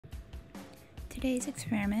Today's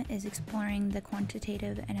experiment is exploring the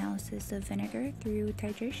quantitative analysis of vinegar through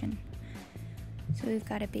titration. So we've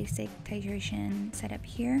got a basic titration set up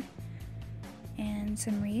here and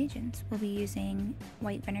some reagents. We'll be using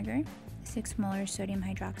white vinegar, 6 molar sodium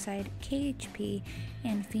hydroxide, KHP,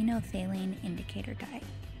 and phenolphthalein indicator dye.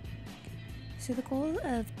 So the goal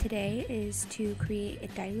of today is to create a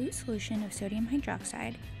dilute solution of sodium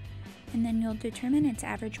hydroxide, and then you'll determine its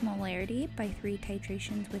average molarity by 3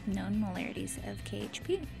 titrations with known molarities of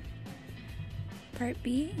KHP. Part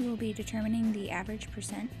B, you will be determining the average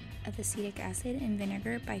percent of acetic acid in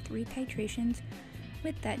vinegar by 3 titrations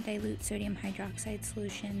with that dilute sodium hydroxide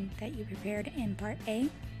solution that you prepared in Part A.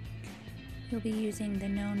 You'll be using the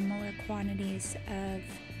known molar quantities of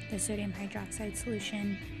the sodium hydroxide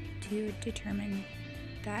solution to determine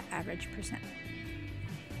that average percent.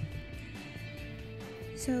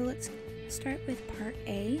 So let's start with Part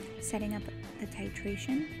A, setting up the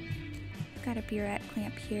titration. I've got a BURET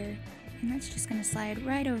clamp here, and that's just going to slide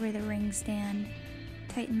right over the ring stand.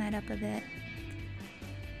 Tighten that up a bit.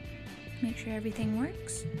 Make sure everything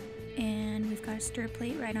works. And we've got a stir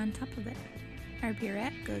plate right on top of it. Our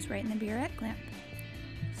BURET goes right in the BURET clamp.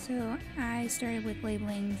 So I started with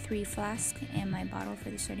labeling 3 flasks and my bottle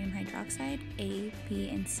for the sodium hydroxide. A, B,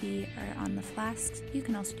 and C are on the flasks. You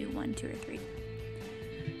can also do 1, 2, or 3.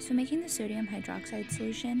 So making the sodium hydroxide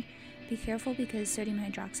solution, be careful because sodium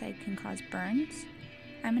hydroxide can cause burns.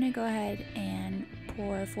 I'm going to go ahead and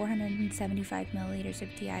pour 475 milliliters of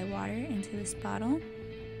DI water into this bottle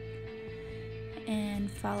and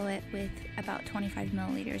follow it with about 25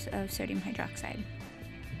 milliliters of sodium hydroxide.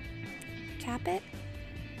 Cap it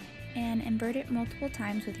and invert it multiple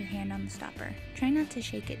times with your hand on the stopper. Try not to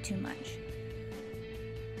shake it too much.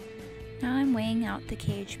 Now I'm weighing out the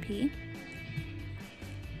KHP,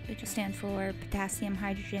 which stands for potassium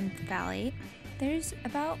hydrogen phthalate. There's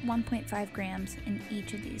about 1.5 grams in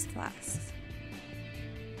each of these flasks.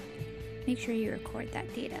 Make sure you record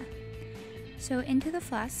that data. So into the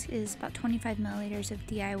flask is about 25 milliliters of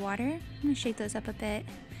DI water. I'm going to shake those up a bit.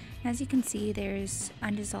 As you can see, there's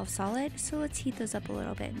undissolved solid, so let's heat those up a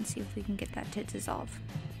little bit and see if we can get that to dissolve.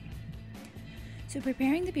 So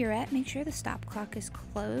preparing the BURET, make sure the stop clock is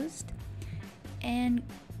closed, and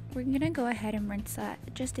we're going to go ahead and rinse that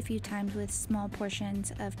just a few times with small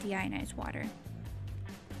portions of deionized water.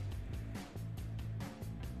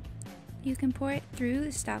 You can pour it through the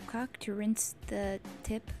stopcock to rinse the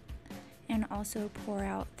tip and also pour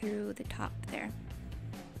out through the top there.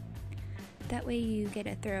 That way you get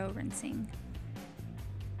a thorough rinsing.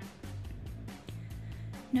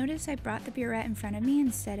 Notice I brought the BURET in front of me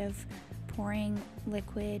instead of pouring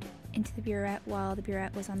liquid into the BURET while the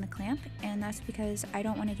BURET was on the clamp, and that's because I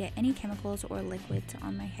don't want to get any chemicals or liquids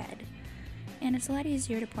on my head. And it's a lot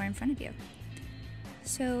easier to pour in front of you.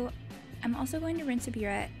 So I'm also going to rinse the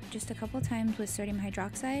BURET just a couple times with sodium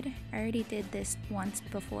hydroxide. I already did this once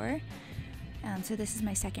before, so this is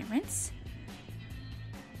my second rinse.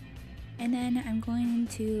 And then I'm going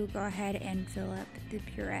to go ahead and fill up the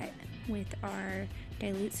BURET with our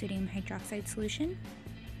dilute sodium hydroxide solution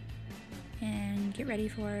and get ready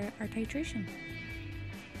for our titration.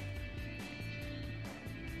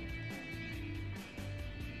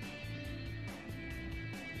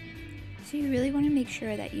 So you really want to make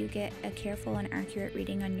sure that you get a careful and accurate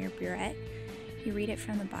reading on your BURET. You read it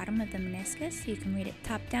from the bottom of the meniscus. You can read it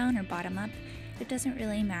top down or bottom up. It doesn't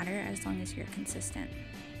really matter as long as you're consistent.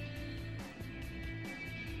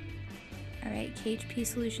 Alright, KHP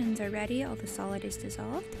solutions are ready. All the solid is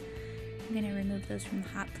dissolved. I'm going to remove those from the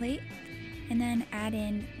hot plate and then add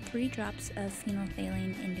in 3 drops of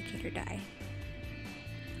phenolphthalein indicator dye.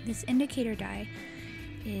 This indicator dye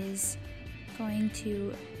is going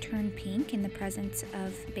to turn pink in the presence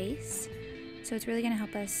of base, so it's really going to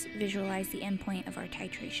help us visualize the endpoint of our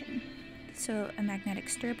titration. So a magnetic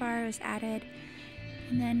stir bar is added,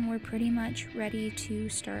 and then we're pretty much ready to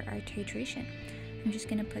start our titration. I'm just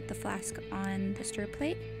going to put the flask on the stir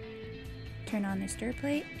plate, turn on the stir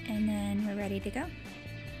plate, and then we're ready to go.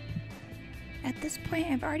 At this point,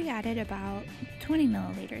 I've already added about 20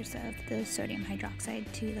 milliliters of the sodium hydroxide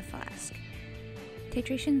to the flask.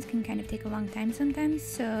 Titrations can kind of take a long time sometimes,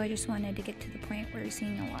 so I just wanted to get to the point where we're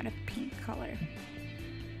seeing a lot of pink color.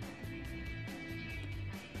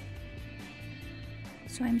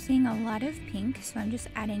 So I'm seeing a lot of pink, so I'm just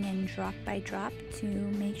adding in drop by drop to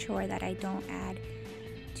make sure that I don't add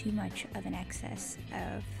too much of an excess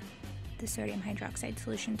of the sodium hydroxide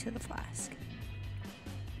solution to the flask.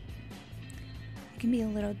 It can be a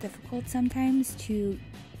little difficult sometimes to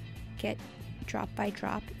get drop by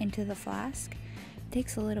drop into the flask. It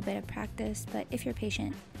takes a little bit of practice, but if you're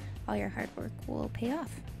patient, all your hard work will pay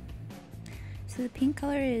off. So the pink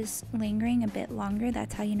color is lingering a bit longer.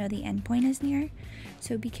 That's how you know the endpoint is near.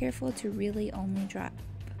 So be careful to really only drop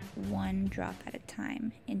one drop at a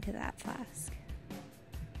time into that flask.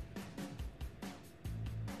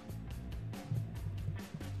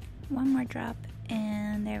 One more drop,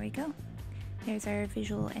 and there we go. There's our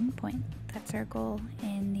visual endpoint. That's our goal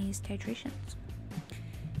in these titrations.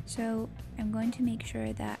 So I'm going to make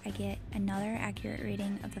sure that I get another accurate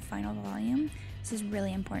reading of the final volume. This is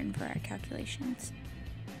really important for our calculations.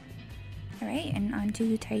 Alright, and on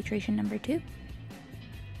to titration number 2.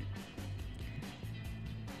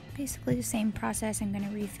 Basically the same process. I'm going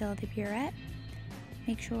to refill the burette.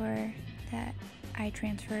 Make sure that I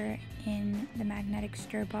transfer in the magnetic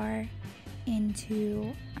stir bar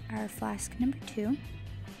into our flask number 2.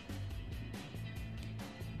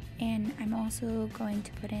 And I'm also going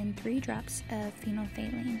to put in 3 drops of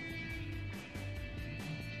phenolphthalein.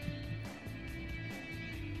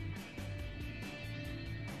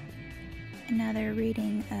 Another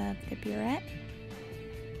reading of the burette.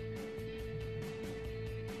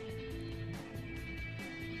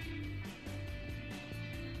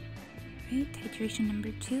 Right, titration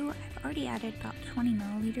number 2. I've already added about 20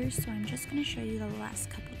 milliliters, so I'm just going to show you the last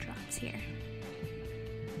couple drops here.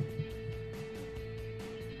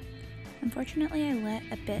 Unfortunately, I let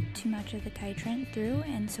a bit too much of the titrant through,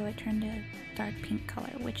 and so it turned a dark pink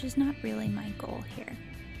color, which is not really my goal here.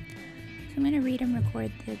 So I'm going to read and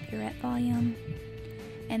record the burette volume,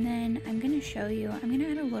 and then I'm going to show you, I'm going to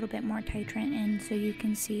add a little bit more titrant in so you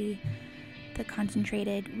can see the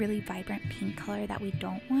concentrated, really vibrant pink color that we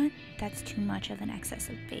don't want. That's too much of an excess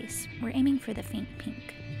of base. We're aiming for the faint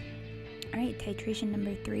pink. Alright, titration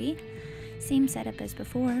number 3. Same setup as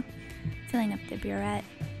before, filling up the burette,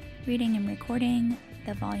 reading and recording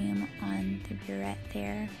the volume on the burette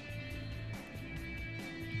there.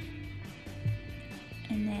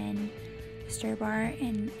 And then the stir bar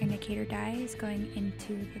and indicator dye is going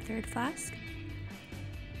into the 3rd flask.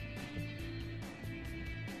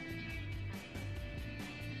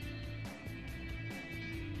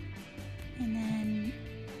 And then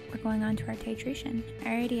we're going on to our titration. I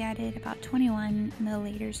already added about 21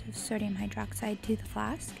 milliliters of sodium hydroxide to the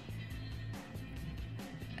flask.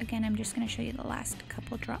 Again, I'm just going to show you the last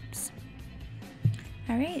couple drops.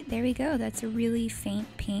 Alright, there we go. That's a really faint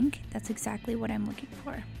pink. That's exactly what I'm looking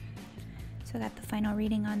for. So I got the final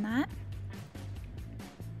reading on that.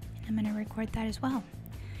 And I'm going to record that as well.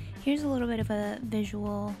 Here's a little bit of a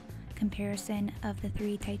visual comparison of the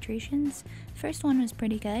 3 titrations. The first one was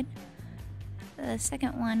pretty good. The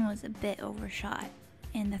second one was a bit overshot,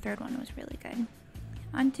 and the 3rd one was really good.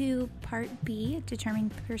 On to part B, determining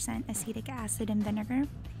percent acetic acid and vinegar.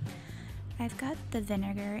 I've got the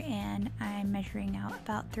vinegar, and I'm measuring out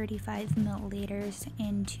about 35 milliliters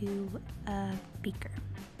into a beaker.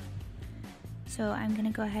 So I'm going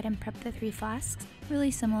to go ahead and prep the 3 flasks, really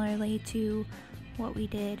similarly to what we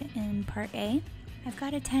did in part A. I've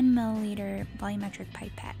got a 10 milliliter volumetric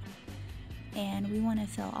pipette, and we want to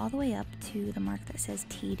fill all the way up to the mark that says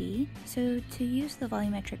TD. So to use the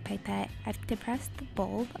volumetric pipette, I've depressed the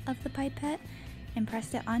bulb of the pipette and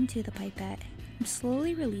pressed it onto the pipette. I'm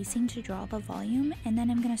slowly releasing to draw the volume, and then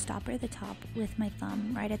I'm going to stopper the top with my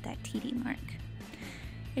thumb right at that TD mark.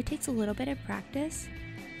 It takes a little bit of practice,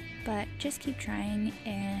 but just keep trying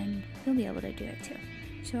and you'll be able to do it too.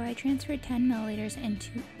 So I transferred 10 milliliters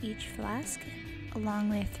into each flask along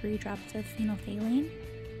with 3 drops of phenolphthalein.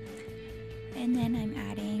 And then I'm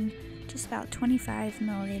adding just about 25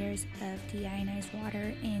 milliliters of deionized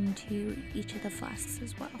water into each of the flasks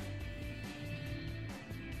as well.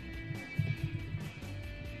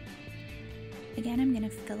 Again, I'm going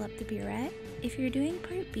to fill up the burette. If you're doing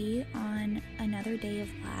part B on another day of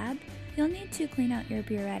lab, you'll need to clean out your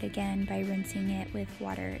burette again by rinsing it with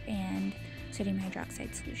water and sodium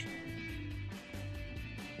hydroxide solution.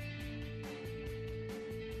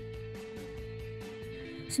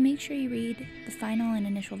 So make sure you read the final and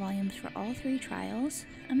initial volumes for all 3 trials.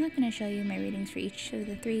 I'm not going to show you my readings for each of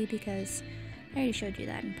the 3 because I already showed you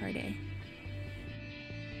that in part A.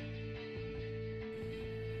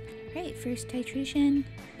 Alright, first titration,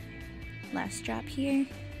 last drop here.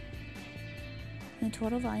 The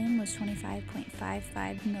total volume was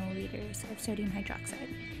 25.55 milliliters of sodium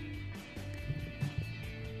hydroxide.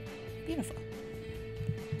 Beautiful.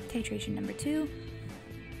 Titration number 2.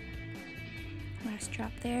 Last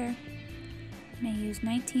drop there, and I used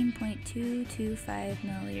 19.225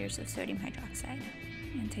 milliliters of sodium hydroxide.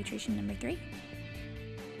 And titration number 3.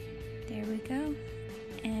 There we go.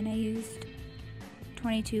 And I used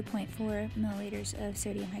 22.4 milliliters of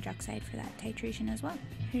sodium hydroxide for that titration as well.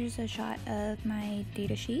 Here's a shot of my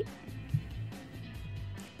data sheet.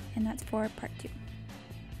 and that's for part 2.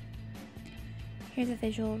 Here's a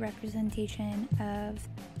visual representation of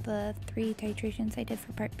the 3 titrations I did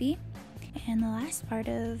for part B. And the last part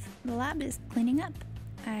of the lab is cleaning up.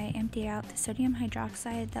 I emptied out the sodium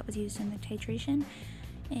hydroxide that was used in the titration,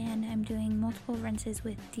 and I'm doing multiple rinses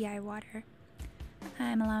with DI water.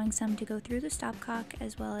 I'm allowing some to go through the stopcock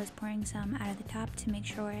as well as pouring some out of the top to make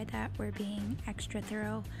sure that we're being extra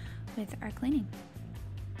thorough with our cleaning.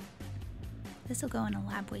 This will go in a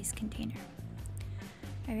lab waste container.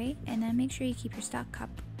 Alright, and then make sure you keep your stock cup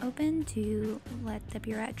open to let the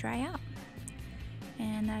burette dry out.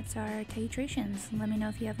 And that's our titrations. Let me know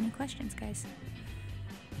if you have any questions, guys.